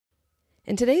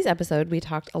In today's episode, we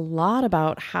talked a lot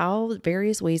about how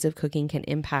various ways of cooking can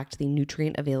impact the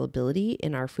nutrient availability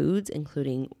in our foods,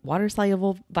 including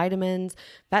water-soluble vitamins,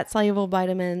 fat-soluble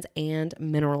vitamins, and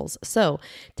minerals. So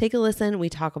take a listen. We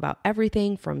talk about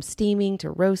everything from steaming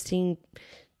to roasting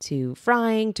to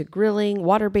frying to grilling,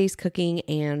 water-based cooking,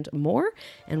 and more.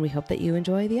 And we hope that you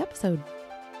enjoy the episode.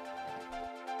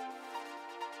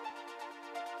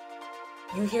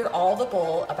 You hear all the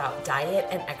bull about diet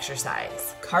and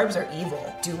exercise. Carbs are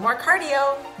evil. Do more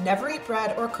cardio. Never eat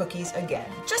bread or cookies again.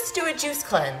 Just do a juice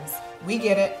cleanse. We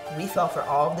get it. We fell for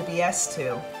all of the BS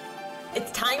too.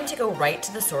 It's time to go right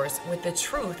to the source with the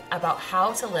truth about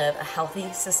how to live a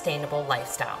healthy, sustainable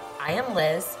lifestyle. I am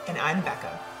Liz. And I'm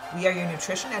Becca. We are your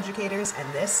nutrition educators,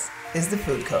 and this is the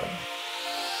Food Code.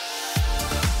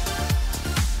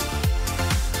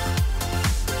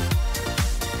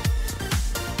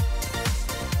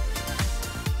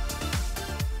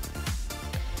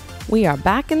 We are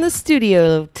back in the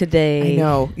studio today. I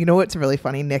know. You know what's really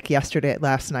funny? Nick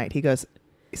last night, he goes,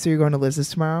 "So you're going to Liz's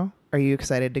tomorrow? Are you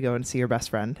excited to go and see your best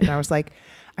friend?" And I was like,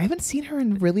 I haven't seen her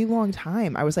in a really long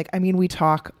time. I was like, I mean, we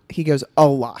talk. He goes, a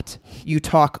lot. You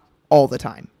talk all the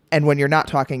time. And when you're not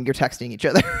talking, you're texting each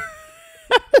other.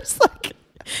 It's like,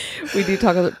 we do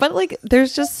talk about, but like,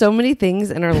 there's just so many things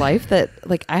in our life that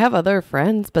like, I have other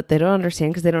friends, but they don't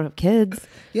understand because they don't have kids.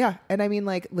 Yeah. And I mean,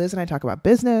 like, Liz and I talk about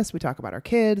business. We talk about our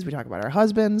kids. We talk about our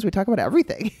husbands. We talk about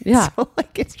everything. Yeah. So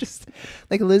like, it's just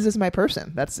like, Liz is my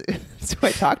person. That's who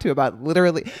I talk to about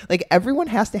literally. Like, everyone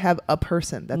has to have a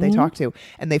person that they talk to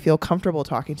and they feel comfortable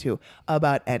talking to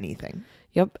about anything.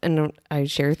 Yep. And I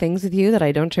share things with you that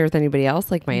I don't share with anybody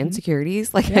else, like my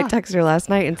insecurities. Like I texted her last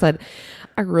night and said,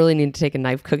 I really need to take a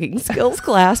knife cooking skills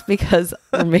class because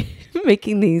we're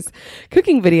making these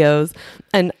cooking videos.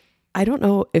 And I don't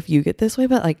know if you get this way,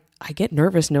 but like I get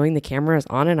nervous knowing the camera is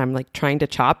on and I'm like trying to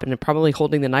chop and probably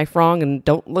holding the knife wrong and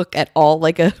don't look at all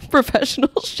like a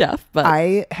professional chef. But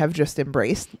I have just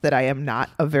embraced that I am not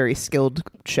a very skilled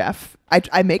chef.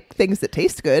 I make things that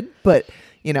taste good, but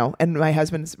you know, and my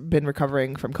husband's been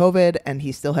recovering from COVID and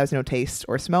he still has no taste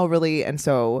or smell really. And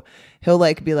so he'll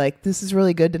like be like, this is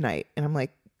really good tonight. And I'm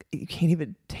like, you can't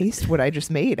even taste what I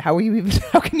just made. How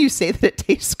can you say that it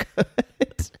tastes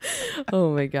good?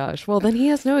 Oh my gosh. Well, then he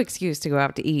has no excuse to go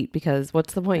out to eat because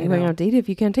what's the point of going out to eat if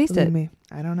you can't taste Believe it? me,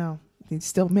 I don't know. He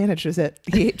still manages it.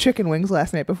 He ate chicken wings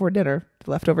last night before dinner,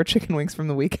 leftover chicken wings from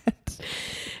the weekend.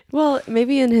 Well,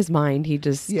 maybe in his mind, he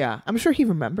just... Yeah, I'm sure he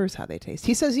remembers how they taste.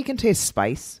 He says he can taste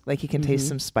spice, like he can taste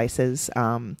some spices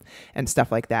and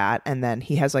stuff like that. And then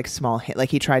he has like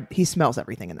he smells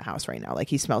everything in the house right now. Like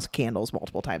he smells candles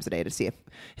multiple times a day to see if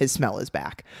his smell is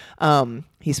back.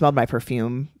 He smelled my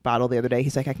perfume bottle the other day.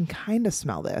 He's like, I can kind of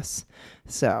smell this.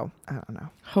 So I don't know.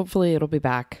 Hopefully it'll be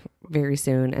back very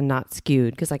soon and not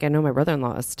skewed. Because like I know my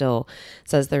brother-in-law still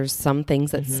says there's some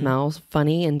things that smell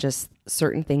funny and just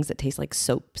certain things that taste like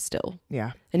soap still.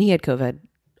 Yeah. And he had COVID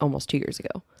almost 2 years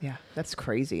ago. Yeah, that's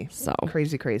crazy. So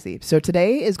crazy. So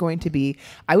today is going to be,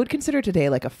 I would consider today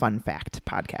like a fun fact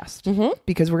podcast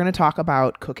because we're going to talk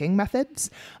about cooking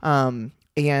methods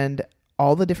and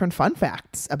all the different fun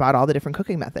facts about all the different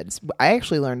cooking methods. I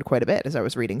actually learned quite a bit as I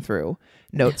was reading through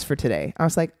notes for today. I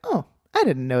was like, oh, I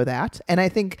didn't know that. And I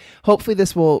think hopefully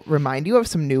this will remind you of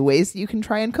some new ways that you can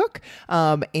try and cook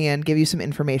and give you some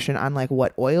information on like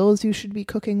what oils you should be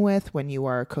cooking with when you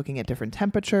are cooking at different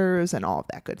temperatures and all of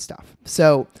that good stuff.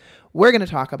 So we're going to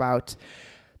talk about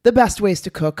the best ways to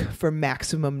cook for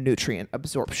maximum nutrient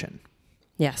absorption.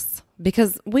 yes,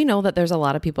 because we know that there's a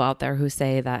lot of people out there who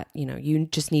say that, you know, you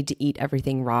just need to eat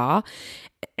everything raw.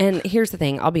 And here's the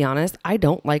thing, I'll be honest, I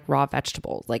don't like raw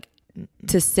vegetables. Like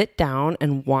to sit down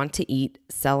and want to eat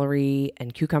celery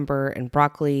and cucumber and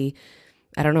broccoli,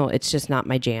 I don't know, it's just not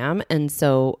my jam. And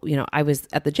so, you know, I was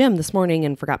at the gym this morning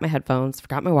and forgot my headphones,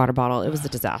 forgot my water bottle. It was a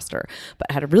disaster, but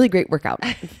I had a really great workout.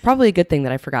 Probably a good thing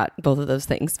that I forgot both of those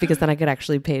things because then I could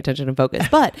actually pay attention and focus.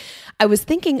 But I was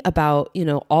thinking about, you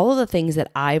know, all of the things that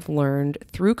I've learned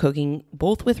through cooking,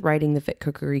 both with writing the Fit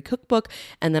Cookery cookbook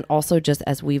and then also just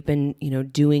as we've been, you know,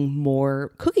 doing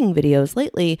more cooking videos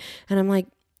lately. And I'm like,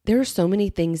 there are so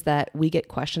many things that we get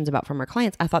questions about from our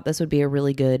clients. I thought this would be a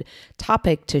really good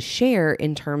topic to share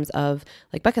in terms of,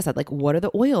 like Becca said, like what are the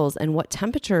oils and what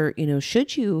temperature, you know,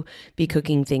 should you be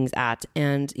cooking things at?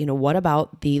 And, you know, what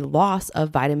about the loss of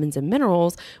vitamins and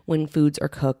minerals when foods are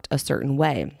cooked a certain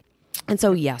way? And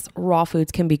so, yes, raw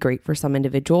foods can be great for some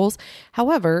individuals.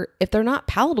 However, if they're not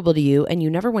palatable to you and you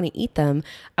never want to eat them,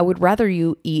 I would rather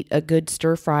you eat a good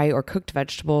stir fry or cooked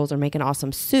vegetables or make an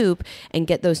awesome soup and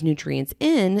get those nutrients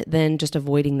in than just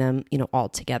avoiding them,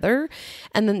 altogether.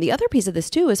 And then the other piece of this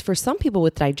too is for some people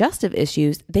with digestive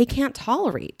issues, they can't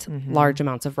tolerate large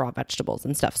amounts of raw vegetables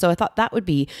and stuff. So I thought that would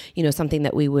be, something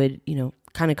that we would,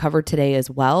 kind of cover today as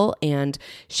well and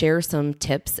share some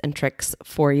tips and tricks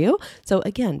for you. So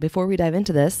again, before we dive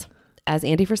into this, as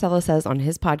Andy Frisella says on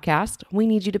his podcast, we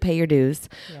need you to pay your dues.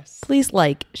 Yes. Please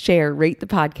share, rate the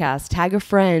podcast, tag a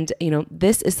friend.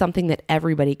 This is something that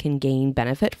everybody can gain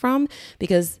benefit from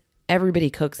because everybody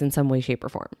cooks in some way, shape, or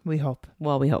form. We hope.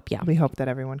 Well, we hope, yeah. We hope that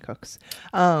everyone cooks.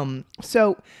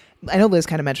 So I know Liz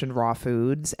kind of mentioned raw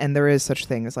foods, and there is such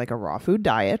thing as like a raw food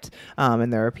diet.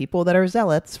 And there are people that are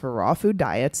zealots for raw food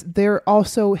diets. There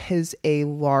also is a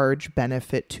large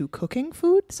benefit to cooking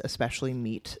foods, especially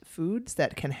meat foods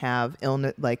that can have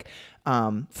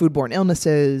foodborne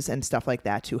illnesses and stuff like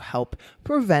that to help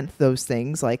prevent those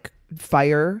things like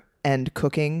fire. And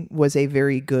cooking was a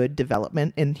very good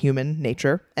development in human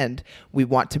nature, and we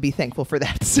want to be thankful for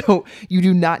that. So you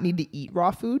do not need to eat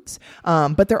raw foods,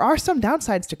 but there are some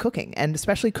downsides to cooking, and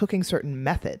especially cooking certain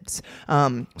methods.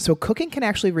 So cooking can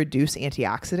actually reduce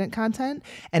antioxidant content,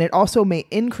 and it also may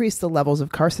increase the levels of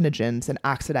carcinogens and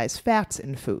oxidized fats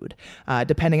in food,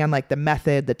 depending on the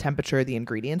method, the temperature, the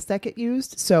ingredients that get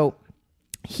used. So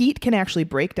heat can actually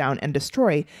break down and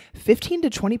destroy 15 to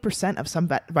 20% of some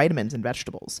vitamins in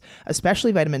vegetables,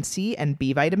 especially vitamin C and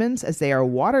B vitamins, as they are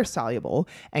water soluble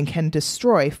and can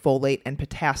destroy folate and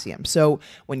potassium. So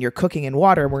when you're cooking in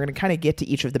water, we're going to kind of get to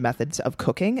each of the methods of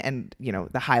cooking and,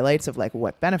 the highlights of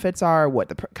what benefits are, what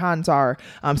the cons are.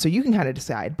 So you can kind of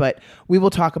decide, but we will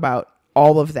talk about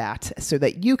all of that so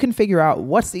that you can figure out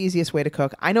what's the easiest way to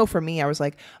cook. I know for me, I was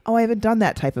like, oh, I haven't done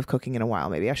that type of cooking in a while.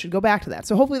 Maybe I should go back to that.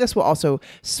 So hopefully this will also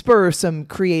spur some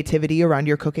creativity around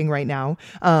your cooking right now,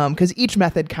 because each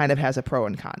method kind of has a pro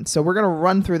and con. So we're going to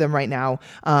run through them right now.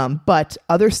 But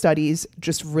other studies,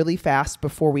 just really fast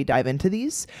before we dive into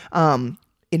these, in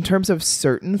terms of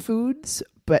certain foods,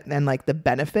 but then the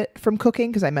benefit from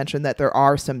cooking, because I mentioned that there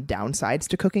are some downsides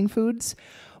to cooking foods.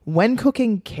 When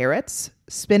cooking carrots,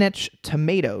 spinach,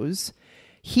 tomatoes,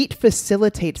 heat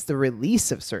facilitates the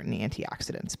release of certain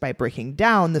antioxidants by breaking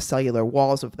down the cellular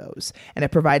walls of those, and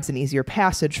it provides an easier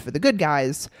passage for the good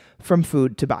guys from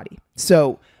food to body.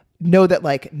 So know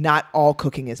that not all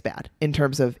cooking is bad in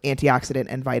terms of antioxidant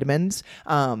and vitamins.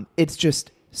 It's just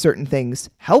certain things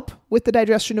help with the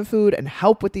digestion of food and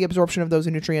help with the absorption of those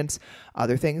nutrients.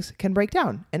 Other things can break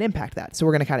down and impact that. So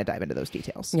we're going to kind of dive into those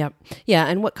details. Yep. Yeah.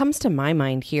 And what comes to my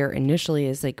mind here initially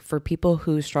is for people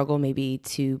who struggle maybe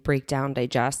to break down,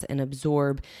 digest, and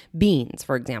absorb beans,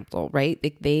 for example, right?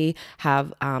 They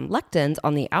have lectins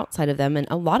on the outside of them. And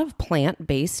a lot of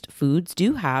plant-based foods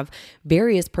do have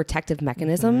various protective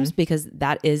mechanisms because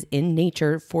that is in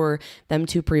nature for them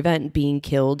to prevent being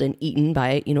killed and eaten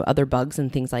by, other bugs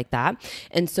and things like that.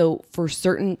 And so for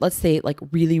certain, let's say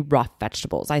really rough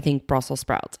vegetables, I think Brussels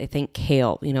sprouts, I think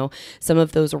kale, some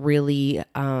of those really,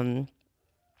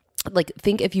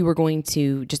 think if you were going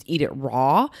to just eat it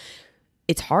raw,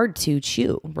 it's hard to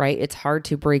chew, right? It's hard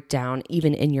to break down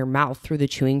even in your mouth through the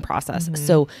chewing process.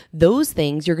 So those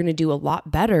things you're going to do a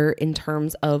lot better in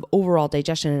terms of overall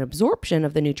digestion and absorption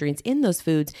of the nutrients in those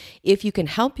foods if you can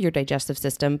help your digestive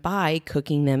system by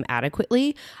cooking them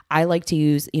adequately. I like to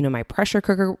use, my pressure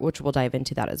cooker, which we'll dive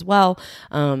into that as well.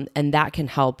 And that can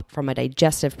help from a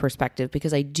digestive perspective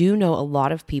because I do know a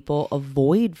lot of people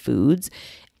avoid foods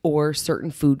or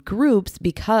certain food groups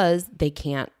because they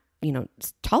can't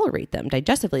tolerate them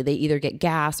digestively. They either get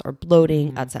gas or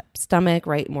bloating, upset stomach,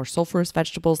 right? More sulfurous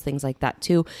vegetables, things like that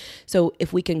too. So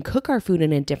if we can cook our food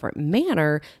in a different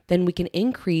manner, then we can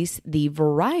increase the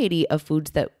variety of foods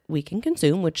that we can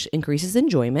consume, which increases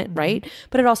enjoyment, right?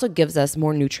 But it also gives us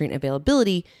more nutrient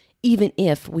availability, even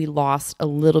if we lost a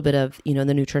little bit of, the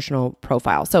nutritional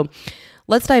profile. So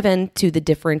let's dive into the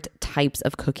different types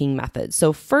of cooking methods.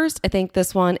 So first, I think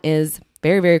this one is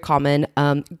very, very common,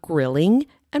 grilling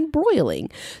and broiling.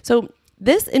 So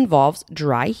this involves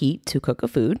dry heat to cook a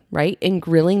food, right? And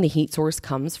grilling, the heat source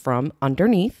comes from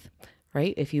underneath,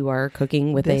 right? If you are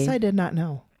cooking with I did not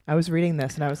know. I was reading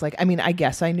this and I was like, I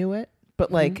guess I knew it,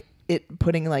 but it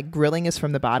putting grilling is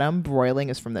from the bottom, broiling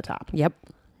is from the top. Yep.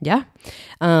 Yeah.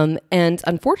 And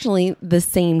unfortunately, the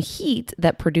same heat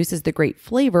that produces the great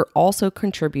flavor also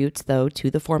contributes, though,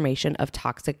 to the formation of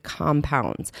toxic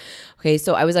compounds. Okay,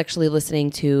 so I was actually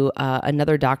listening to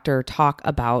another doctor talk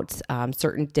about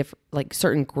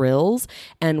certain grills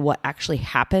and what actually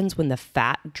happens when the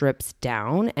fat drips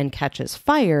down and catches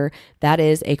fire. That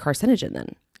is a carcinogen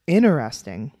then.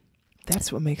 Interesting.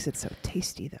 That's what makes it so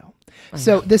tasty, though.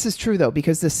 So this is true, though,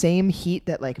 because the same heat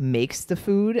that like makes the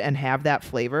food and have that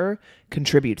flavor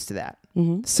contributes to that.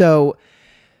 Mm-hmm. So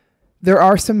there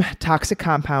are some toxic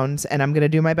compounds, and I'm going to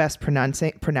do my best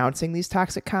pronouncing these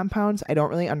toxic compounds. I don't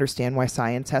really understand why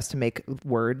science has to make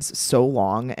words so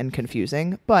long and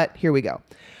confusing, but here we go.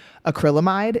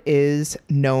 Acrylamide is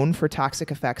known for toxic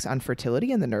effects on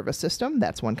fertility and the nervous system.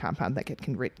 That's one compound that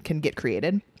can get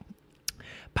created.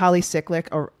 Polycyclic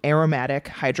or aromatic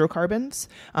hydrocarbons.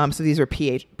 So these are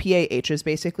PAHs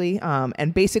basically.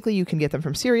 And basically you can get them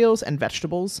from cereals and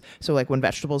vegetables. So like when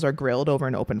vegetables are grilled over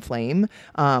an open flame,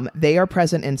 they are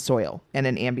present in soil and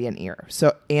in ambient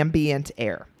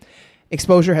air.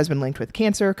 Exposure has been linked with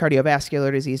cancer,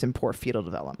 cardiovascular disease, and poor fetal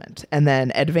development. And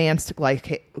then advanced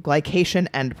glycation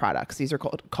end products. These are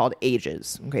called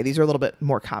AGEs. Okay, these are a little bit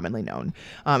more commonly known.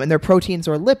 And they're proteins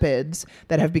or lipids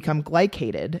that have become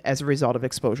glycated as a result of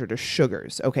exposure to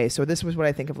sugars. Okay, so this was what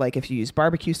I think of like if you use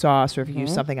barbecue sauce or if you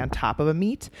use something on top of a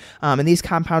meat. And these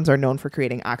compounds are known for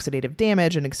creating oxidative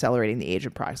damage and accelerating the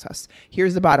aging process.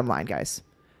 Here's the bottom line, guys.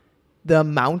 The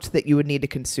amount that you would need to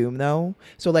consume, though.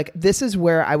 So like this is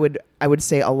where I would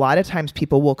say a lot of times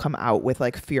people will come out with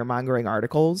like fear-mongering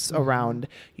articles around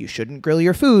you shouldn't grill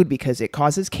your food because it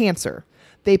causes cancer.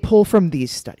 They pull from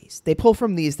these studies. They pull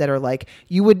from these that are like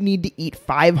you would need to eat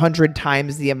 500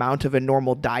 times the amount of a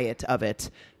normal diet of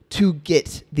it to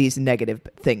get these negative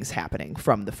things happening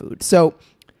from the food. So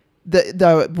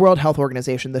the World Health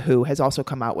Organization, the WHO, has also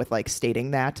come out with like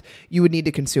stating that you would need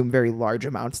to consume very large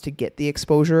amounts to get the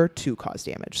exposure to cause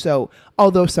damage. So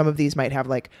although some of these might have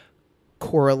like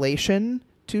correlation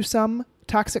to some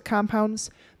toxic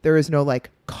compounds, there is no like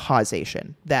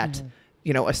causation that,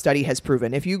 a study has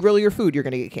proven if you grill your food, you're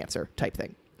going to get cancer type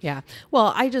thing. Yeah.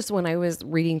 Well, when I was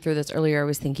reading through this earlier, I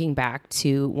was thinking back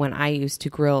to when I used to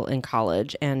grill in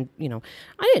college and,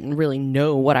 I didn't really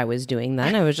know what I was doing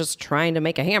then. I was just trying to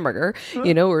make a hamburger,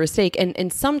 or a steak.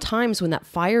 And sometimes when that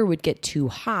fire would get too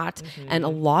hot and a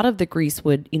lot of the grease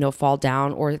would, fall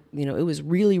down or, it was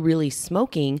really, really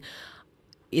smoking,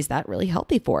 is that really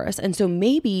healthy for us? And so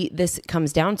maybe this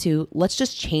comes down to, let's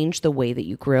just change the way that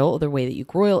you grill or the way that you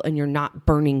broil and you're not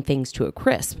burning things to a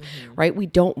crisp, right? We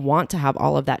don't want to have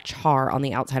all of that char on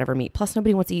the outside of our meat. Plus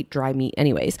nobody wants to eat dry meat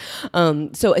anyways.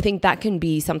 So I think that can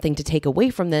be something to take away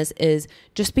from this is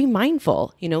just be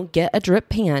mindful, get a drip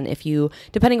pan. If you,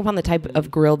 depending upon the type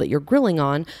of grill that you're grilling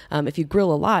on, if you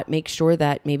grill a lot, make sure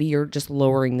that maybe you're just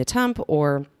lowering the temp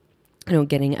or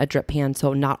getting a drip pan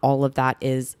so not all of that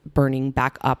is burning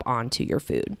back up onto your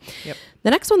food. Yep. The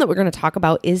next one that we're going to talk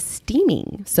about is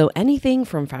steaming. So anything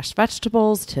from fresh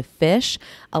vegetables to fish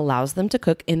allows them to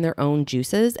cook in their own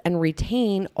juices and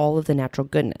retain all of the natural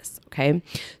goodness. Okay.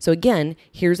 So again,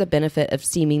 here's a benefit of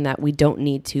steaming that we don't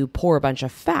need to pour a bunch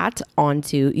of fat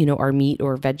onto, our meat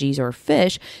or veggies or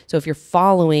fish. So if you're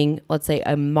following, let's say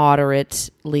a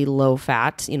moderately low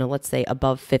fat, let's say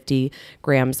above 50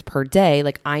 grams per day,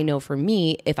 like I know for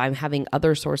me, if I'm having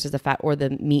other sources of fat or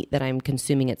the meat that I'm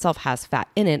consuming itself has fat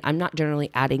in it, I'm not generally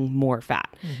adding more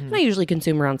fat. And I usually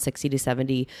consume around 60 to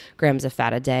 70 grams of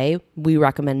fat a day. We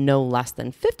recommend no less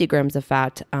than 50 grams of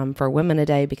fat for women a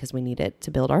day because we need it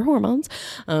to build our hormones.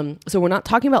 So we're not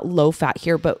talking about low fat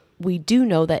here, but we do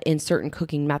know that in certain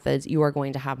cooking methods, you are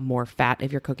going to have more fat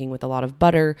if you're cooking with a lot of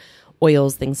butter,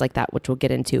 oils, things like that, which we'll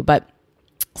get into. But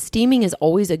steaming is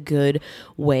always a good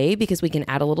way because we can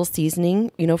add a little seasoning,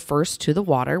 first to the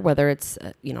water, whether it's,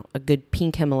 a good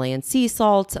pink Himalayan sea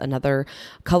salt, another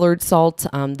colored salt.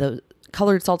 The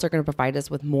colored salts are going to provide us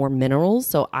with more minerals.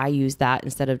 So I use that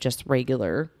instead of just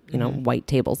regular, white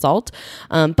table salt.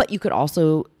 But you could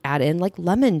also add in like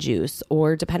lemon juice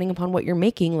or depending upon what you're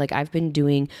making, like I've been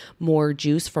doing more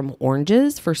juice from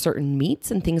oranges for certain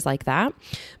meats and things like that.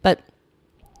 But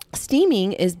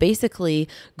steaming is basically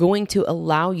going to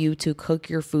allow you to cook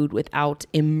your food without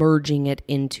immerging it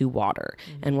into water.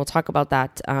 And we'll talk about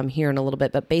that here in a little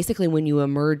bit. But basically when you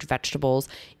immerse vegetables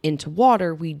into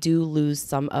water, we do lose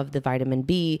some of the vitamin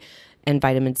B and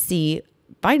vitamin C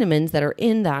vitamins that are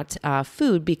in that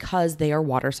food because they are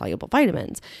water soluble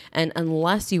vitamins. And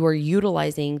unless you are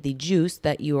utilizing the juice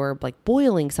that you are like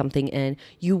boiling something in,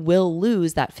 you will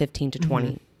lose that 15 to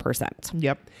 20%.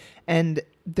 Yep. And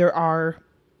there are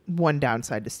one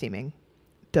downside to steaming.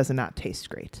 does not taste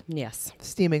great. Yes.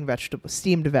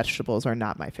 Steamed vegetables are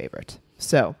not my favorite.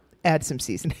 So add some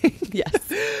seasoning.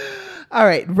 Yes. All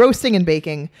right. Roasting and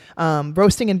baking.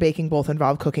 Roasting and baking both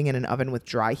involve cooking in an oven with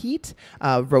dry heat.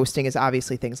 Roasting is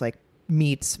obviously things like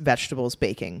meats, vegetables,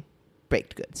 baking,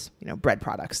 baked goods, bread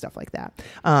products, stuff like that.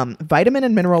 Vitamin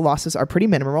and mineral losses are pretty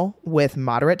minimal with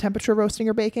moderate temperature roasting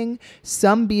or baking.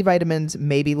 Some B vitamins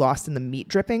may be lost in the meat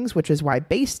drippings, which is why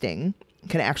basting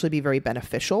can actually be very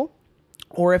beneficial.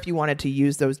 Or if you wanted to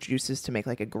use those juices to make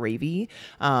like a gravy,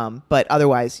 but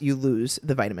otherwise you lose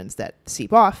the vitamins that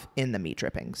seep off in the meat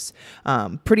drippings.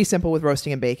 Pretty simple with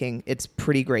roasting and baking. It's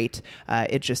pretty great.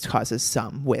 It just causes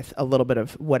some with a little bit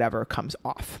of whatever comes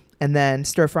off. And then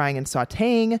stir frying and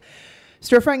sauteing.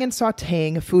 Stir-frying and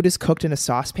sauteing, food is cooked in a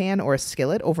saucepan or a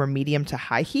skillet over medium to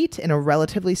high heat in a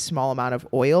relatively small amount of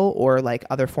oil or like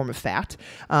other form of fat.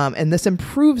 And this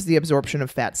improves the absorption of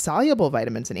fat-soluble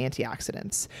vitamins and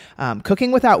antioxidants.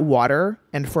 Cooking without water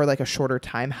and for like a shorter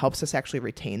time helps us actually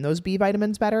retain those B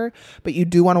vitamins better. But you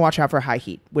do want to watch out for high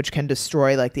heat, which can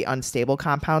destroy like the unstable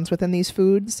compounds within these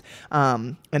foods.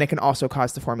 And it can also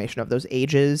cause the formation of those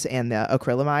ages and the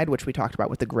acrylamide, which we talked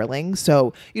about with the grilling.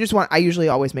 So I usually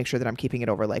always make sure that I'm keeping it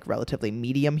over like relatively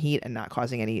medium heat and not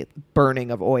causing any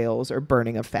burning of oils or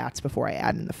burning of fats before I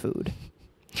add in the food.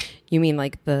 You mean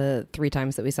like the 3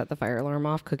 times that we set the fire alarm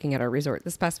off cooking at our resort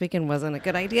this past weekend wasn't a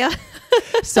good idea?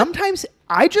 Sometimes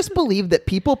I just believe that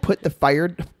people put the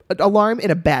fire alarm in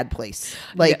a bad place.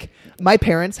 Like my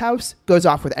parents' house goes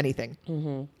off with anything.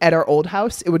 Mm-hmm. At our old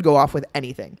house, it would go off with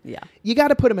anything. Yeah. You got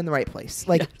to put them in the right place.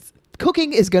 Like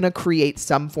cooking is going to create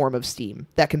some form of steam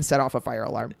that can set off a fire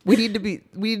alarm. We need to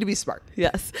be smart.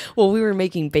 Yes. Well, we were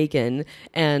making bacon,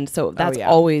 and so that's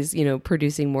always,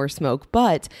 producing more smoke.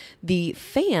 But the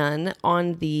fan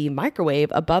on the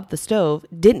microwave above the stove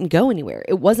didn't go anywhere.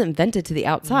 It wasn't vented to the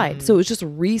outside. So it was just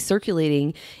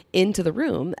recirculating into the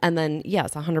room. And then,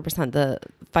 yes, 100%, the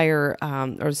fire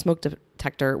or smoke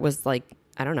detector was like,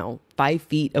 I don't know, 5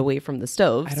 feet away from the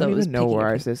stove. I don't even know where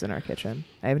ours is in our kitchen.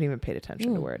 I haven't even paid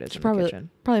attention to where it is in the kitchen.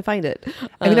 Probably find it.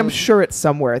 I mean, I'm sure it's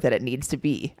somewhere that it needs to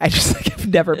be. I just have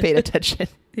never paid attention.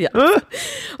 Yeah.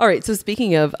 All right. So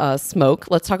speaking of smoke,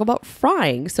 let's talk about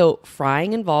frying. So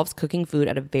frying involves cooking food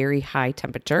at a very high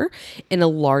temperature in a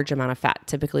large amount of fat.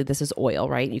 Typically, this is oil,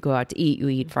 right? You go out to eat, you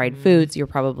eat fried foods. You're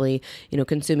probably,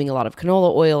 consuming a lot of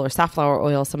canola oil or safflower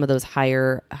oil, some of those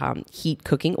higher heat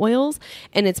cooking oils.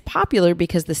 And it's popular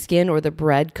because the skin or the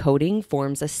bread coating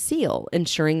forms a seal,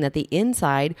 ensuring that the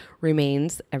inside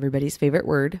remains, everybody's favorite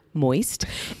word, moist,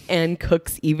 and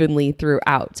cooks evenly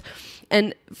throughout.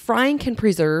 And frying can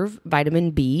preserve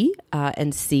vitamin B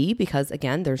and C because,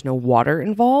 again, there's no water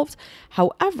involved.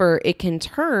 However, it can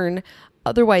turn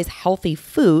otherwise healthy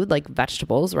food like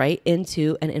vegetables, right,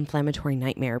 into an inflammatory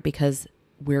nightmare because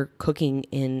we're cooking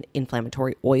in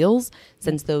inflammatory oils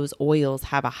since those oils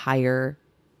have a higher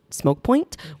smoke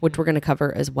point, which we're going to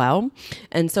cover as well.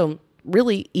 And so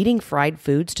really eating fried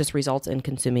foods just results in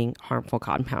consuming harmful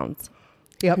compounds.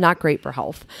 Yep. Not great for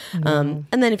health. And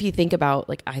then if you think about,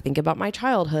 like, I think about my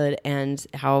childhood and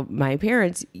how my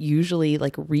parents usually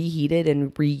like reheated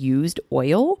and reused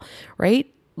oil,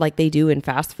 right? Like they do in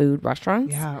fast food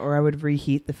restaurants. Yeah. Or I would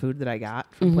reheat the food that I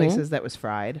got from places that was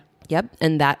fried. Yep.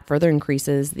 And that further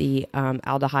increases the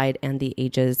aldehyde and the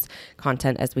AGEs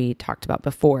content as we talked about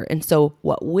before. And so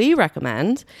what we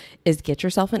recommend is get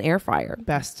yourself an air fryer.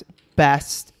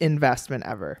 Best investment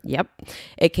ever. Yep.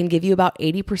 It can give you about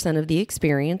 80% of the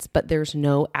experience, but there's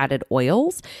no added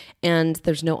oils and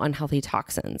there's no unhealthy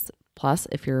toxins. Plus,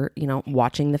 if you're,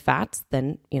 watching the fats,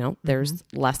 then, there's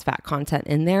less fat content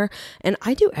in there. And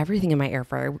I do everything in my air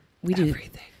fryer. We do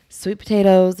everything. Sweet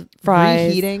potatoes, fries.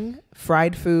 Reheating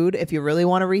fried food. If you really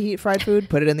want to reheat fried food,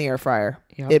 put it in the air fryer.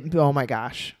 Yep. Oh my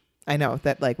gosh. I know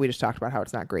that like we just talked about how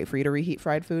it's not great for you to reheat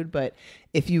fried food, but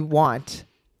if you want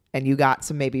and you got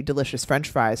some maybe delicious French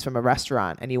fries from a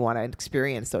restaurant and you want to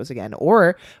experience those again,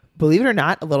 or believe it or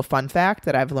not, a little fun fact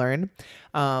that I've learned,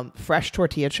 fresh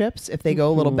tortilla chips, if they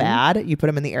go a little bad, you put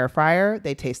them in the air fryer,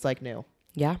 they taste like new.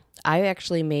 Yeah. I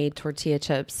actually made tortilla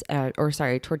strips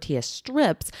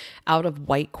out of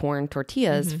white corn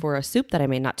tortillas for a soup that I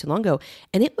made not too long ago.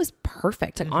 And it was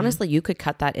perfect. Like honestly, you could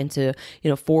cut that into,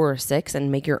 4 or 6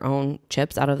 and make your own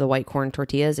chips out of the white corn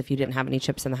tortillas if you didn't have any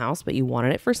chips in the house, but you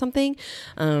wanted it for something.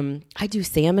 I do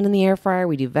salmon in the air fryer.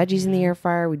 We do veggies in the air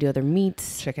fryer. We do other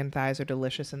meats. Chicken thighs are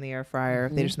delicious in the air fryer.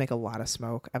 They just make a lot of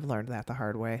smoke. I've learned that the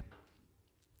hard way.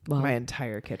 Well, my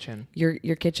entire kitchen.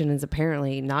 Your kitchen is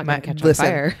apparently not going to catch on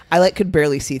fire. I could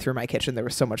barely see through my kitchen. There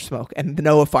was so much smoke and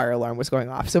no fire alarm was going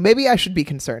off. So maybe I should be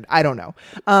concerned. I don't know.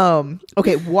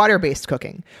 Okay. Water-based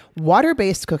cooking.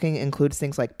 Water-based cooking includes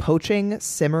things like poaching,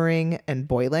 simmering, and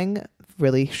boiling.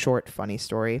 Really short, funny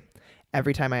story.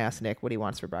 Every time I ask Nick what he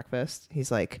wants for breakfast,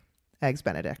 he's like, Eggs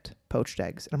Benedict, poached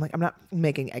eggs. And I'm like, I'm not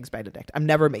making Eggs Benedict. I'm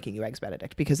never making you Eggs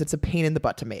Benedict because it's a pain in the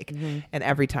butt to make. And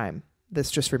every time, this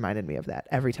just reminded me of that.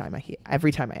 Every time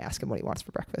I ask him what he wants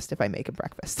for breakfast, if I make him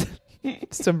breakfast,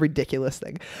 it's some ridiculous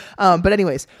thing. But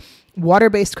anyways,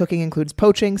 water-based cooking includes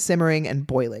poaching, simmering, and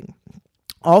boiling.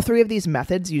 All three of these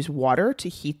methods use water to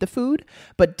heat the food,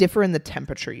 but differ in the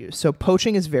temperature used. So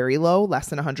poaching is very low, less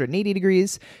than 180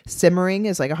 degrees. Simmering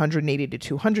is like 180 to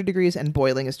 200 degrees, and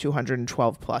boiling is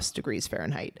 212 plus degrees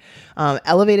Fahrenheit.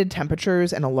 Elevated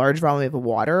temperatures and a large volume of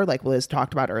water, like Liz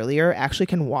talked about earlier, actually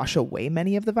can wash away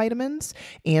many of the vitamins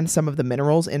and some of the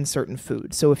minerals in certain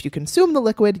foods. So if you consume the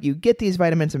liquid, you get these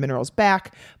vitamins and minerals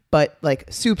back. But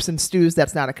like soups and stews,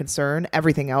 that's not a concern.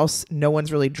 Everything else, no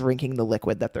one's really drinking the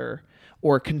liquid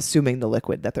or consuming the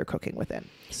liquid that they're cooking within.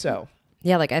 So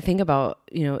yeah, like I think about,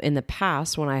 in the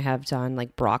past when I have done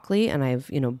like broccoli and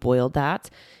I've, boiled that,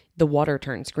 the water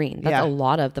turns green. That's a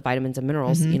lot of the vitamins and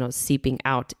minerals, seeping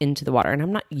out into the water. And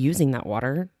I'm not using that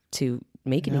water to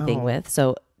make anything with.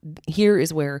 So here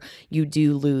is where you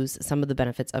do lose some of the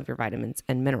benefits of your vitamins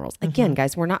and minerals. Again,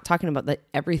 guys, we're not talking about that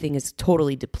everything is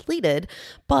totally depleted,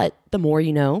 but the more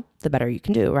you know, the better you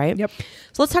can do, right? Yep.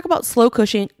 So let's talk about slow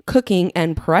cooking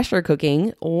and pressure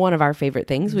cooking. One of our favorite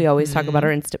things. We always talk about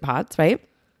our Instant Pots, right?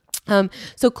 So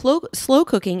slow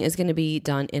cooking is going to be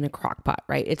done in a crock pot,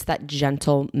 right? It's that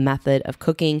gentle method of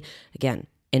cooking. Again,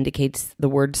 the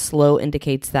word slow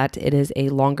indicates that it is a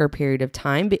longer period of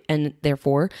time, and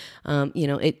therefore, let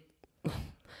me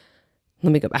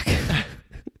go back.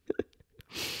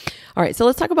 All right. So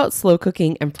let's talk about slow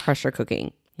cooking and pressure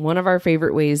cooking. One of our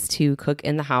favorite ways to cook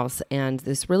in the house, and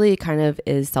this really kind of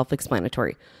is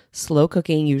self-explanatory. Slow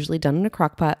cooking, usually done in a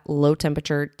crock pot, low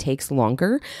temperature, takes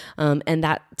longer, and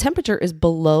that temperature is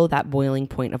below that boiling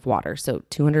point of water, so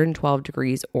 212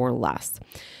 degrees or less.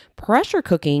 Pressure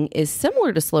cooking is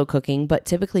similar to slow cooking, but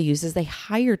typically uses a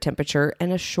higher temperature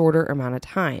and a shorter amount of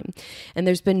time. And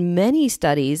there's been many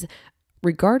studies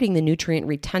regarding the nutrient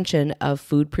retention of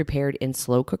food prepared in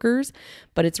slow cookers,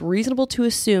 but it's reasonable to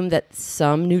assume that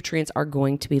some nutrients are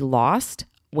going to be lost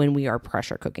when we are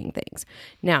pressure cooking things.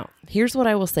 Now, here's what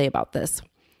I will say about this.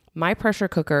 My pressure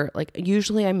cooker, like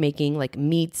usually I'm making like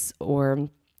meats or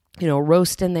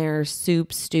roast in there,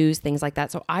 soups, stews, things like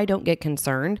that. So I don't get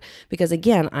concerned because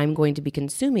again, I'm going to be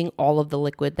consuming all of the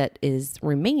liquid that is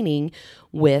remaining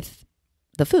with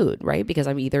the food, right? Because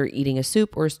I'm either eating a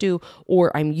soup or a stew,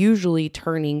 or I'm usually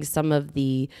turning some of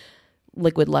the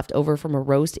liquid left over from a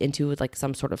roast into like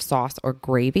some sort of sauce or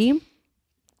gravy.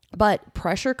 But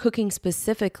pressure cooking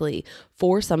specifically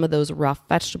for some of those rough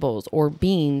vegetables or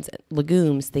beans,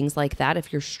 legumes, things like that,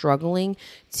 if you're struggling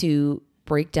to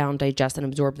break down, digest, and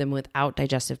absorb them without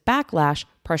digestive backlash,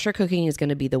 pressure cooking is going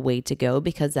to be the way to go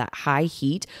because that high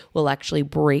heat will actually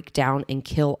break down and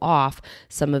kill off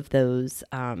some of those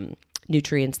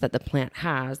nutrients that the plant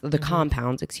has, the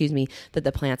compounds, that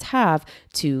the plants have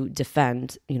to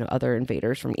defend, other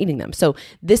invaders from eating them. So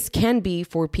this can be,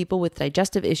 for people with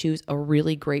digestive issues, a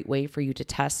really great way for you to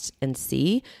test and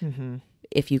see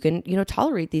if you can,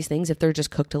 tolerate these things if they're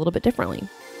just cooked a little bit differently.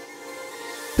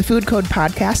 The Food Code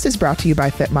podcast is brought to you by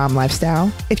Fit Mom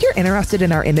Lifestyle. If you're interested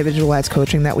in our individualized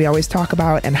coaching that we always talk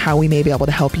about and how we may be able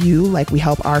to help you, like we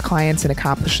help our clients in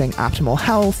accomplishing optimal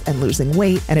health and losing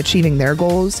weight and achieving their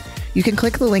goals, you can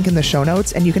click the link in the show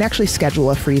notes and you can actually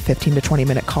schedule a free 15 to 20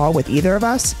 minute call with either of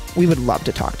us. We would love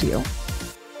to talk to you.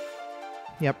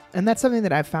 Yep. And that's something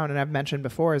that I've found and I've mentioned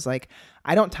before is like,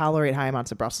 I don't tolerate high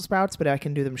amounts of Brussels sprouts, but I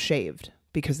can do them shaved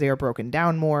because they are broken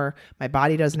down more. My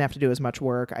body doesn't have to do as much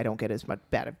work. I don't get as much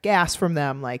bad of gas from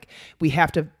them. Like, we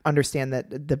have to understand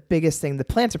that the biggest thing, the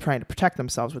plants are trying to protect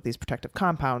themselves with these protective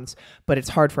compounds, but it's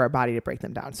hard for our body to break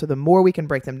them down. So the more we can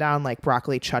break them down, like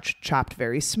broccoli chopped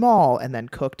very small and then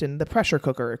cooked in the pressure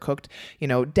cooker, cooked,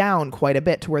 down quite a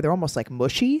bit to where they're almost like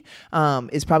mushy,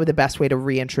 is probably the best way to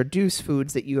reintroduce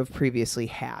foods that you have previously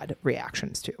had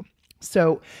reactions to.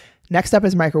 So next up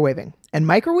is microwaving. And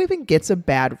microwaving gets a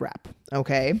bad rep,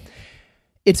 okay?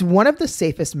 It's one of the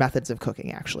safest methods of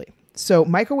cooking, actually. So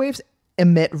microwaves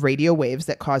emit radio waves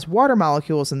that cause water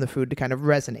molecules in the food to kind of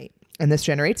resonate. And this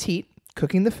generates heat,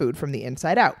 cooking the food from the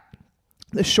inside out.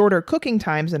 The shorter cooking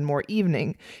times and more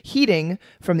heating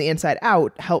from the inside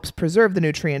out helps preserve the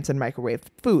nutrients in microwave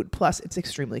food. Plus, it's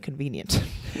extremely convenient.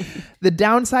 The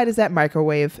downside is that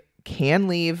microwave can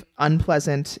leave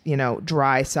unpleasant,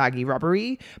 dry, soggy,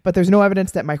 rubbery, but there's no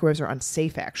evidence that microwaves are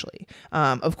unsafe, actually.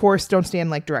 Of course, don't stand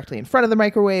like directly in front of the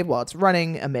microwave while it's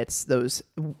running amidst those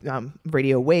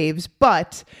radio waves,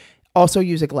 but also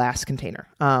use a glass container.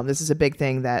 This is a big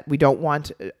thing that we don't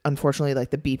want, unfortunately, like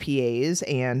the BPAs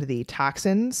and the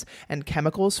toxins and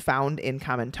chemicals found in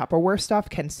common Tupperware stuff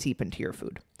can seep into your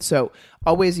food. So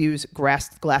always use glass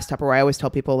Tupperware. I always tell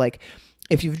people, like,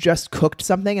 if you've just cooked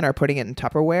something and are putting it in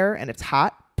Tupperware and it's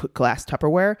hot, put glass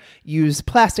Tupperware. Use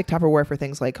plastic Tupperware for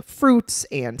things like fruits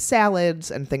and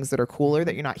salads and things that are cooler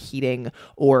that you're not heating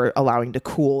or allowing to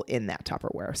cool in that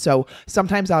Tupperware. So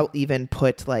sometimes I'll even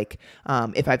put like,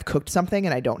 if I've cooked something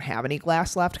and I don't have any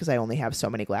glass left because I only have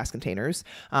so many glass containers,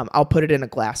 I'll put it in a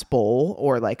glass bowl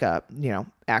or like a,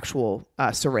 actual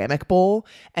ceramic bowl.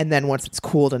 And then once it's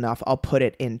cooled enough, I'll put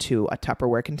it into a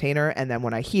Tupperware container. And then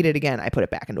when I heat it again, I put it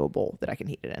back into a bowl that I can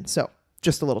heat it in. So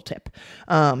just a little tip.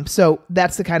 So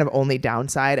that's the kind of only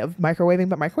downside of microwaving,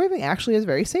 but microwaving actually is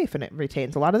very safe and it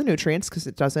retains a lot of the nutrients because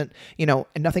it doesn't, and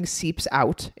nothing seeps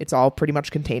out. It's all pretty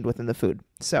much contained within the food.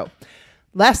 So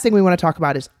last thing we want to talk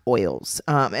about is oils.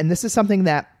 And this is something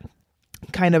that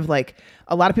kind of like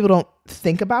a lot of people don't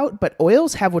think about, but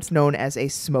oils have what's known as a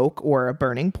smoke or a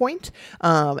burning point.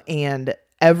 And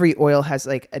every oil has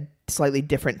like a slightly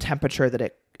different temperature that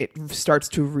it starts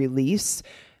to release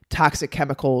toxic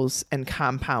chemicals and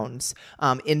compounds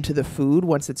into the food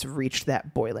once it's reached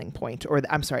that boiling point, or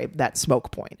that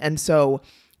smoke point. And so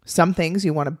some things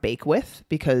you want to bake with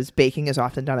because baking is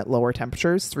often done at lower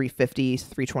temperatures, 350,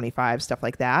 325, stuff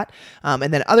like that.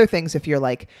 And then other things, if you're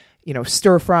like,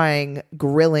 stir frying,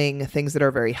 grilling, things that are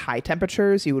very high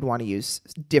temperatures, you would want to use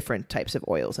different types of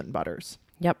oils and butters.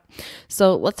 Yep.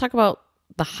 So let's talk about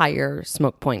the higher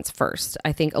smoke points first.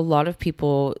 I think a lot of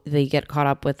people, they get caught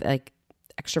up with like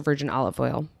extra virgin olive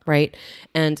oil, right?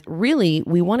 And really,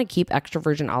 we want to keep extra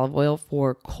virgin olive oil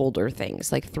for colder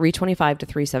things, like 325 to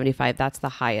 375. That's the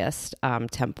highest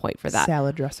temp point for that.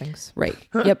 Salad dressings. Right.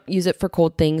 Yep. Use it for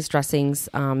cold things, dressings,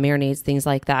 marinades, things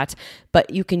like that. But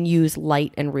you can use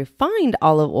light and refined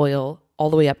olive oil all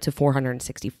the way up to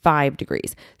 465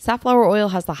 degrees. Safflower oil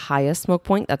has the highest smoke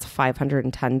point. That's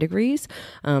 510 degrees.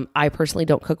 I personally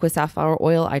don't cook with safflower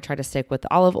oil. I try to stick with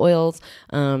olive oils.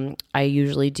 I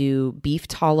usually do beef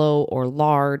tallow or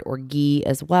lard or ghee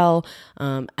as well.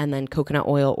 And then coconut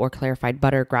oil or clarified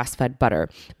butter, grass-fed butter.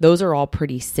 Those are all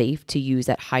pretty safe to use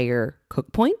at higher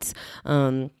cook points.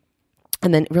 And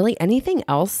then really anything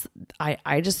else,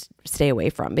 I just stay away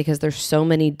from because there's so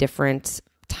many different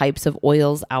types of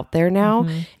oils out there now.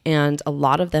 And a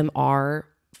lot of them are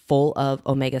full of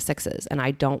omega-6s. And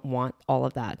I don't want all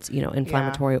of that,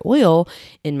 inflammatory oil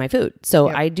in my food. So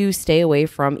I do stay away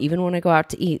from, even when I go out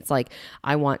to eat, it's like,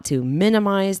 I want to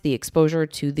minimize the exposure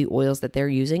to the oils that they're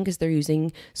using because they're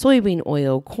using soybean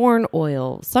oil, corn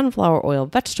oil, sunflower oil,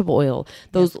 vegetable oil,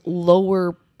 those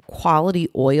lower quality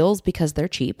oils because they're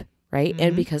cheap, right?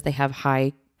 And because they have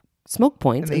high smoke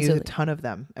points. And they use a ton of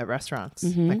them at restaurants.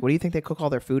 Like, what do you think they cook all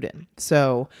their food in?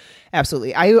 So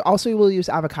absolutely. I also will use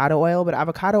avocado oil, but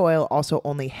avocado oil also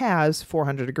only has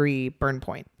 400-degree burn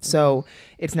point. So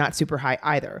it's not super high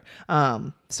either.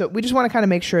 So we just want to kind of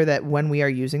make sure that when we are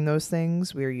using those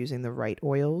things, we are using the right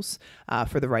oils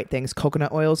for the right things.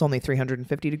 Coconut oil is only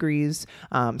 350 degrees.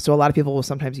 So a lot of people will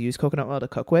sometimes use coconut oil to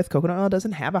cook with. Coconut oil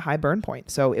doesn't have a high burn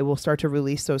point. So it will start to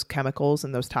release those chemicals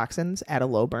and those toxins at a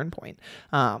low burn point.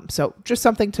 So just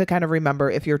something to kind of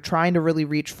remember if you're trying to really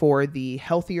reach for the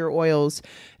healthier oils.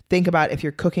 Think about if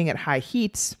you're cooking at high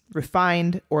heats,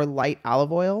 refined or light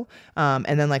olive oil. And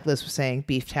then like Liz was saying,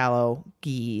 beef tallow,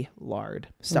 ghee, lard,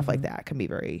 stuff like that can be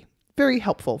very, very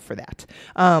helpful for that.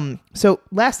 So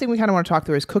last thing we kind of want to talk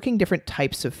through is cooking different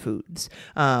types of foods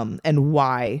and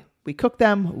why we cook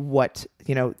them, what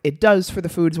it does for the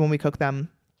foods when we cook them.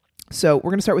 So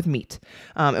we're going to start with meat.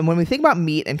 And when we think about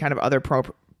meat and kind of other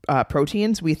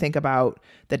proteins, we think about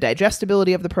the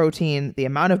digestibility of the protein, the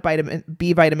amount of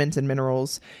B vitamins and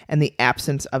minerals, and the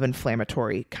absence of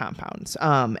inflammatory compounds.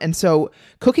 And so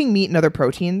cooking meat and other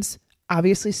proteins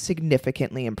obviously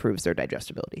significantly improves their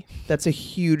digestibility. That's a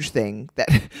huge thing that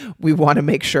we want to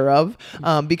make sure of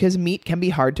because meat can be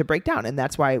hard to break down. And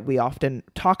that's why we often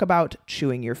talk about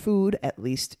chewing your food at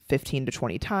least 15 to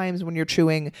 20 times when you're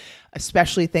chewing,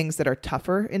 especially things that are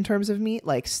tougher in terms of meat,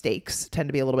 like steaks tend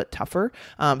to be a little bit tougher.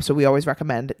 So we always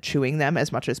recommend chewing them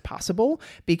as much as possible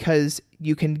because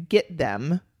you can get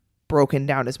them broken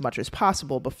down as much as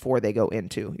possible before they go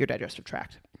into your digestive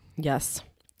tract. Yes.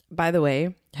 By the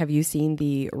way, have you seen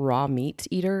the raw meat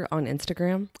eater on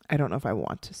Instagram? I don't know if I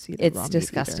want to see the It's raw meat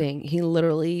disgusting. He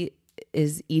literally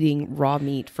is eating raw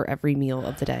meat for every meal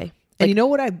of the day. And you know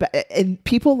what and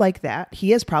people like that,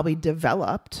 he has probably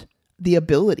developed the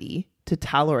ability to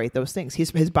tolerate those things.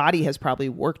 His body has probably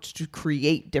worked to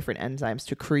create different enzymes,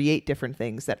 to create different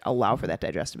things that allow for that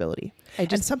digestibility.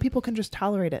 And some people can just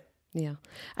tolerate it. Yeah.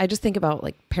 I just think about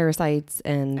like parasites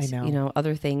and,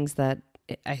 other things that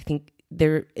I think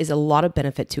there is a lot of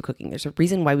benefit to cooking. There's a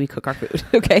reason why we cook our food.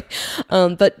 Okay.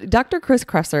 But Dr. Chris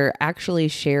Kresser actually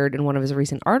shared in one of his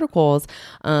recent articles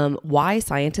why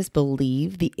scientists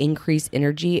believe the increased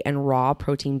energy and raw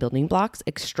protein building blocks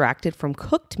extracted from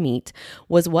cooked meat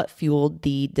was what fueled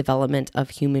the development of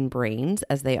human brains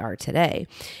as they are today.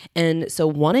 And so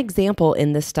one example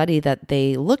in this study that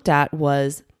they looked at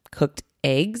was cooked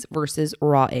eggs versus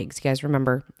raw eggs. You guys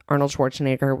remember Arnold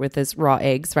Schwarzenegger with his raw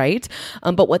eggs, right?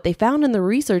 But what they found in the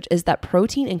research is that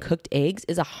protein in cooked eggs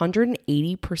is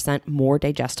 180% more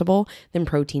digestible than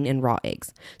protein in raw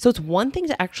eggs. So it's one thing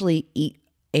to actually eat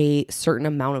a certain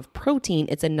amount of protein.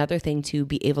 It's another thing to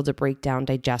be able to break down,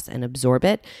 digest, and absorb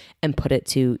it and put it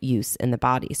to use in the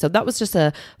body. So that was just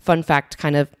a fun fact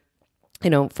kind of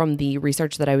from the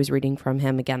research that I was reading from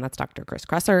him. Again, that's Dr. Chris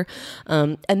Kresser.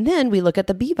 And then we look at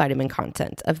the B vitamin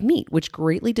content of meat, which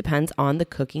greatly depends on the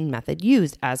cooking method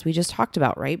used, as we just talked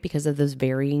about, right? Because of those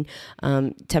varying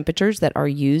temperatures that are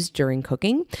used during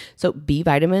cooking. So B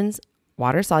vitamins,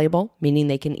 water soluble, meaning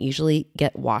they can easily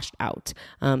get washed out.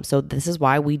 So this is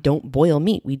why we don't boil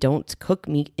meat. We don't cook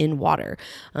meat in water.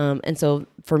 And so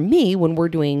for me, when we're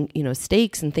doing,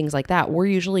 steaks and things like that, we're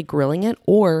usually grilling it,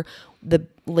 or the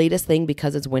latest thing,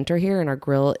 because it's winter here and our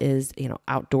grill is,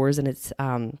 outdoors and it's,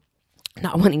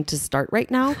 not wanting to start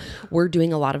right now, we're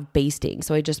doing a lot of basting.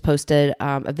 So I just posted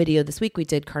a video this week. We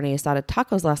did carne asada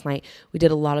tacos last night. We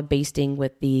did a lot of basting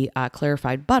with the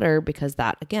clarified butter because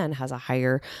that, again, has a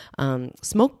higher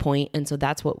smoke point. And so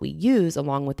that's what we use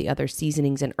along with the other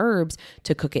seasonings and herbs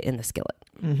to cook it in the skillet.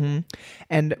 Mm-hmm.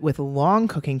 And with long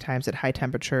cooking times at high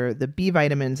temperature, the B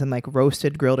vitamins in like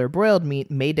roasted, grilled, or broiled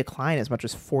meat may decline as much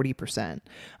as 40%.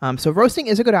 So roasting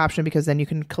is a good option because then you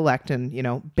can collect and,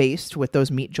 baste with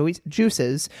those meat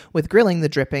juices. With grilling, the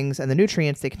drippings and the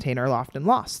nutrients they contain are often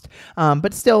lost.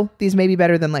 But still, these may be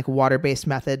better than like water-based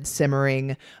methods,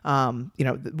 simmering,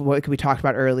 what we talked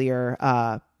about earlier,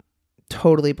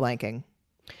 totally blanking.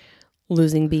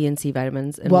 Losing B and C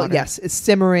vitamins in water. Yes, it's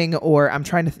simmering, or I'm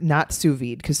trying to not sous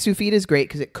vide, because sous vide is great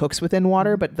because it cooks within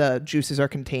water, but the juices are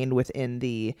contained within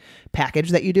the package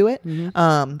that you do it.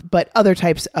 Mm-hmm. But other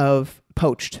types of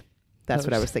poached. That's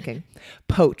what I was thinking.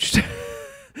 Poached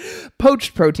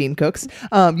protein cooks,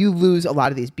 you lose a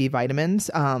lot of these B vitamins.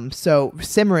 So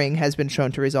simmering has been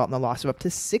shown to result in the loss of up to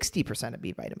 60% of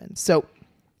B vitamins. So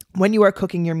when you are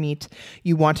cooking your meat,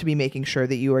 you want to be making sure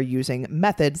that you are using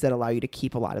methods that allow you to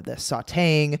keep a lot of this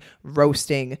sautéing,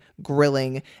 roasting,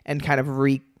 grilling, and kind of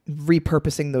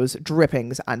repurposing those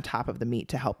drippings on top of the meat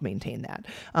to help maintain that.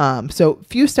 So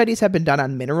few studies have been done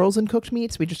on minerals in cooked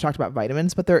meats. We just talked about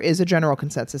vitamins, but there is a general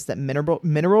consensus that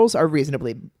minerals are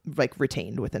reasonably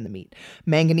retained within the meat.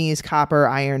 Manganese, copper,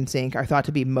 iron, zinc are thought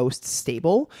to be most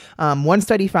stable. One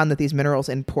study found that these minerals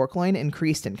in pork loin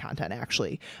increased in content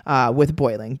actually with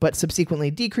boiling, but subsequently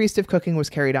decreased if cooking was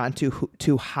carried on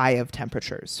to high of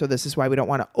temperatures. So this is why we don't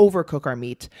want to overcook our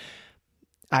meat.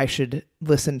 I should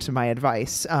listen to my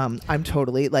advice. I'm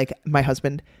totally my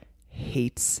husband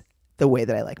hates the way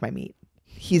that I like my meat.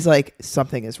 He's like,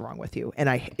 something is wrong with you. And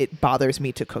it bothers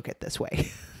me to cook it this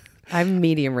way. I'm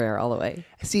medium rare all the way.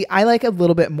 See, I like a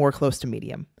little bit more close to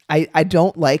medium. I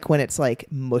don't like when it's like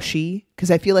mushy, because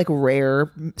I feel like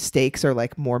rare steaks are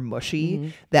like more mushy. Mm-hmm.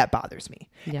 That bothers me.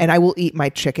 Yeah. And I will eat my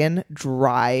chicken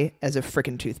dry as a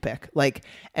freaking toothpick.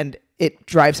 And it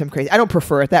drives him crazy. I don't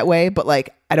prefer it that way, but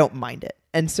I don't mind it.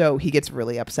 And so he gets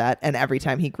really upset. And every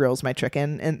time he grills my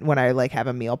chicken, and when I have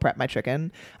a meal prep my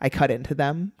chicken, I cut into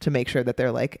them to make sure that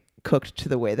they're cooked to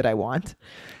the way that I want.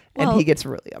 And he gets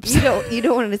really upset. You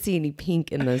don't want to see any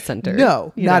pink in the center.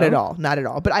 No, not at all. Not at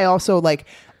all. But I also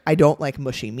I don't like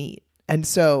mushy meat. And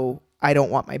so I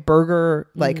don't want my burger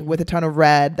with a ton of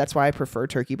red. That's why I prefer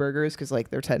turkey burgers, because they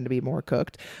tend to be more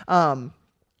cooked.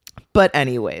 But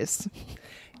anyways,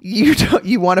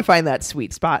 you want to find that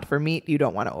sweet spot for meat. You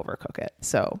don't want to overcook it.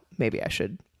 So maybe I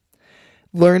should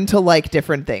learn to like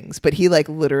different things. But he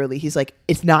literally, he's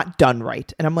it's not done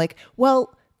right. And I'm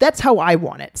well, that's how I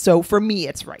want it. So for me,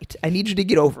 it's right. I need you to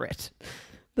get over it.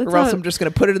 or else I'm just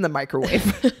going to put it in the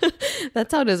microwave.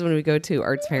 That's how it is when we go to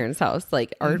Art's parents' house.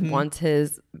 Like Art wants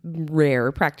his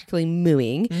rare, practically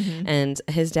mooing, and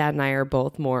his dad and I are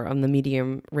both more on the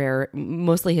medium rare.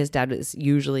 Mostly his dad is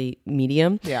usually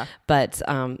medium. Yeah. But,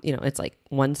 it's like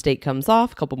one steak comes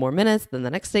off, a couple more minutes, then the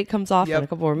next steak comes off, and a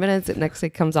couple more minutes, the next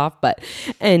steak comes off. But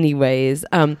anyways,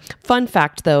 fun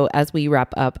fact though, as we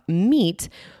wrap up meat,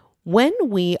 when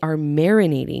we are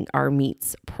marinating our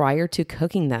meats prior to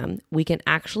cooking them, we can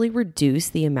actually reduce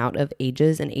the amount of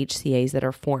AGEs and HCAs that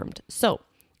are formed. So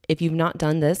if you've not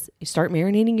done this, you start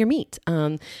marinating your meat.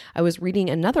 I was reading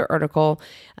another article.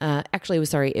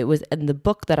 It was in the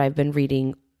book that I've been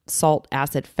reading, Salt,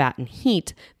 Acid, Fat, and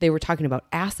Heat. They were talking about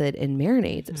acid in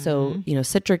marinades. So,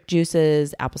 citric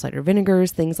juices, apple cider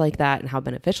vinegars, things like that, and how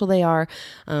beneficial they are.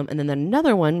 And then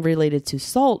another one related to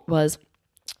salt was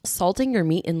salting your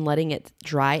meat and letting it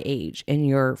dry age in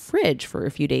your fridge for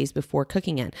a few days before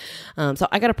cooking it. So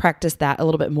I got to practice that a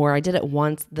little bit more. I did it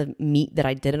once. The meat that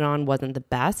I did it on wasn't the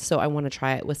best. So I want to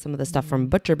try it with some of the stuff from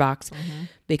Butcher Box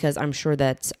because I'm sure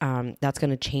that that's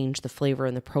going to change the flavor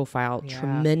and the profile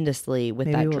tremendously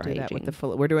with that dry aging. With the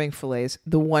fillet. We're doing fillets.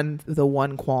 The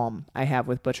one qualm I have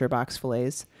with Butcher Box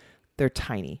fillets, they're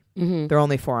tiny. They're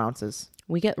only 4 ounces.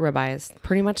 We get ribeyes.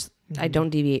 Pretty much I don't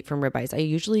deviate from ribeyes. I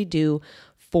usually do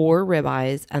 4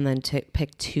 ribeyes and then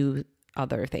pick 2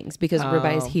 other things because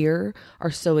ribeyes here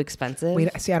are so expensive. Wait,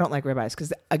 see, I don't like ribeyes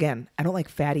because, again, I don't like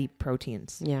fatty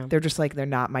proteins. Yeah. They're just like, they're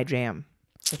not my jam.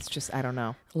 It's just, I don't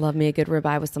know. Love me a good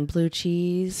ribeye with some blue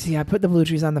cheese. See, I put the blue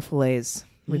cheese on the fillets.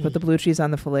 We put the blue cheese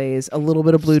on the fillets, a little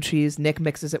bit of blue cheese. Nick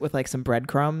mixes it with like some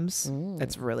breadcrumbs.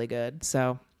 It's really good.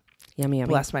 So yummy.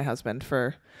 Bless my husband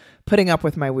for putting up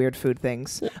with my weird food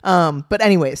things. But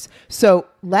anyways, so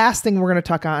last thing we're going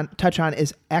to touch on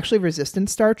is actually resistant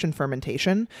starch and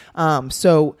fermentation.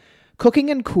 So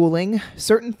cooking and cooling,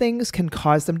 certain things can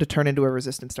cause them to turn into a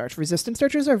resistant starch. Resistant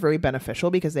starches are very beneficial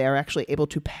because they are actually able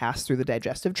to pass through the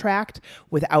digestive tract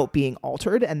without being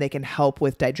altered, and they can help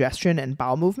with digestion and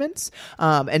bowel movements.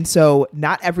 And so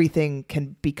not everything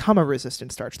can become a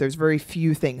resistant starch. There's very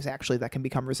few things actually that can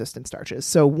become resistant starches.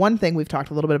 So one thing we've talked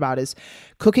a little bit about is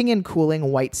cooking and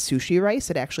cooling white sushi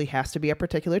rice. It actually has to be a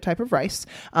particular type of rice.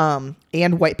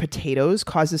 And white potatoes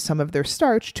causes some of their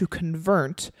starch to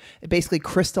convert. It basically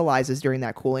crystallizes during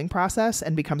that cooling process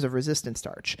and becomes a resistant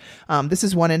starch. This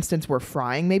is one instance where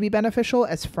frying may be beneficial,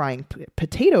 as frying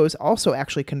potatoes also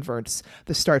actually converts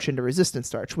the starch into resistant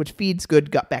starch, which feeds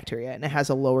good gut bacteria, and it has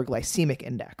a lower glycemic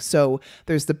index. So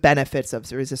there's the benefits of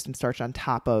the resistant starch on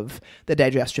top of the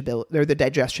digestibility or the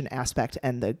digestion aspect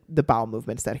and the bowel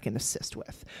movements that it can assist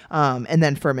with. And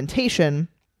then fermentation.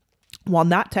 While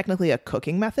not technically a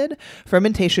cooking method,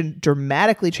 fermentation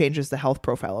dramatically changes the health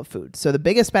profile of food. So the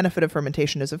biggest benefit of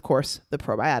fermentation is, of course, the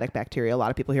probiotic bacteria. A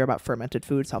lot of people hear about fermented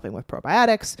foods helping with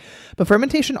probiotics, but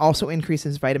fermentation also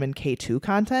increases vitamin K2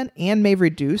 content and may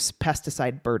reduce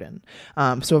pesticide burden.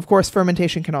 So of course,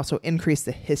 fermentation can also increase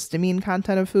the histamine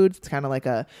content of foods. It's kind of like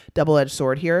a double-edged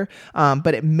sword here,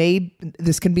 but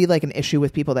this can be like an issue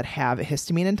with people that have a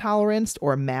histamine intolerance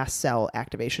or mast cell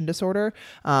activation disorder.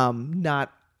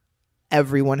 Not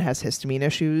everyone has histamine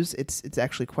issues. It's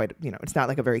actually quite, it's not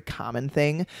like a very common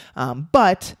thing.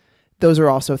 But those are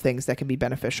also things that can be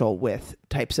beneficial with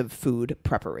types of food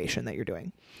preparation that you're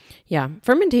doing. Yeah.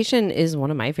 Fermentation is one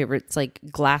of my favorites, like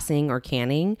glassing or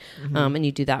canning. And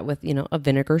you do that with, a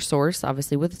vinegar source,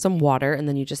 obviously with some water, and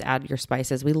then you just add your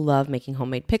spices. We love making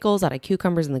homemade pickles out of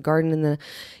cucumbers in the garden in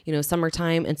the,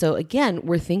 summertime. And so again,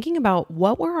 we're thinking about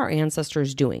what were our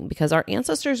ancestors doing, because our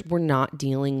ancestors were not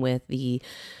dealing with the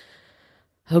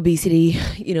obesity,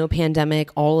 pandemic,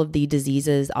 all of the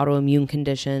diseases, autoimmune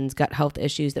conditions, gut health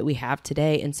issues that we have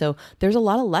today. And so there's a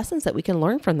lot of lessons that we can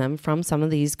learn from them, from some of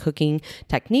these cooking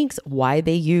techniques, why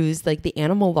they use like the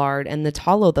animal lard and the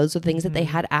tallow. Those are things that they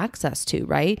had access to,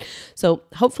 right? So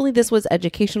hopefully this was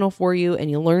educational for you and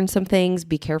you learned some things.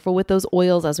 Be careful with those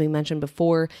oils. As we mentioned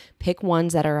before, pick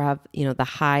ones that have, the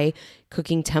high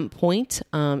cooking temp point.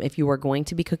 If you are going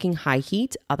to be cooking high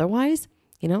heat, otherwise,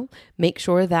 make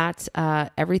sure that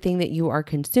everything that you are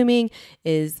consuming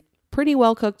is pretty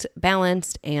well cooked,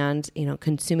 balanced, and,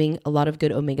 consuming a lot of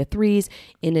good omega-3s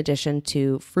in addition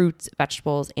to fruits,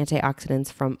 vegetables,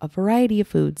 antioxidants from a variety of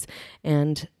foods.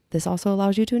 And this also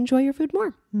allows you to enjoy your food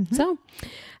more. So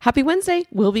happy Wednesday.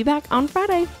 We'll be back on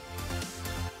Friday.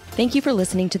 Thank you for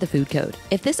listening to The Food Code.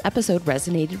 If this episode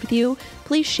resonated with you,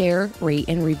 please share, rate,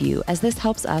 and review, as this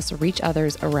helps us reach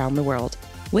others around the world.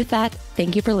 With that,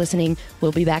 thank you for listening.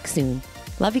 We'll be back soon.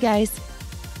 Love you guys.